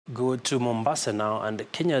Go to Mombasa now, and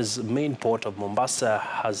Kenya's main port of Mombasa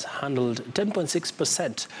has handled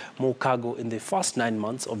 10.6% more cargo in the first 9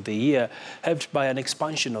 months of the year, helped by an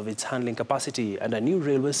expansion of its handling capacity and a new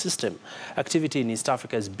railway system. Activity in East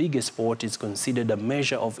Africa's biggest port is considered a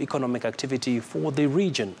measure of economic activity for the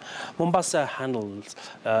region. Mombasa handles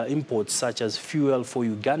imports such as fuel for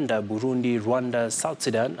Uganda, Burundi, Rwanda, South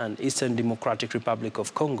Sudan, and Eastern Democratic Republic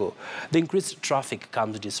of Congo. The increased traffic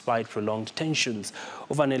comes despite prolonged tensions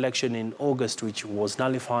over an election in August, which was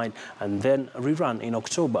nullified and then rerun in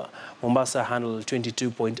October. Mombasa handled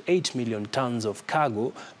 22.8 million tons of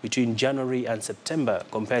cargo between January and September,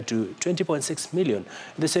 compared to 20.6 million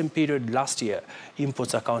in the same period last year.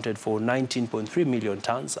 Imports accounted for 19.3 million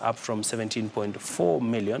tons, up from 17.4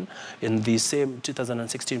 million in the same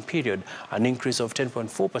 2016 period, an increase of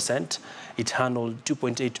 10.4%. It handled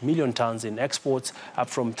 2.8 million tons in exports, up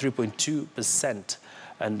from 3.2%.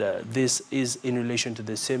 And this is in relation to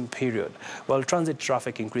the same period. While transit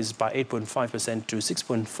traffic increased by 8.5% to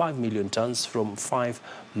 6.5 million tons from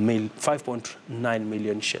 5.9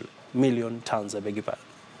 million tons, I beg your pardon.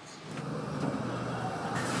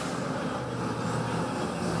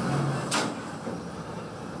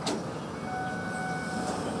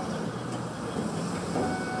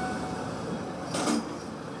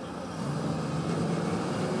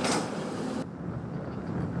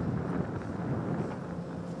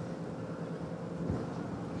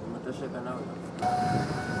 Now.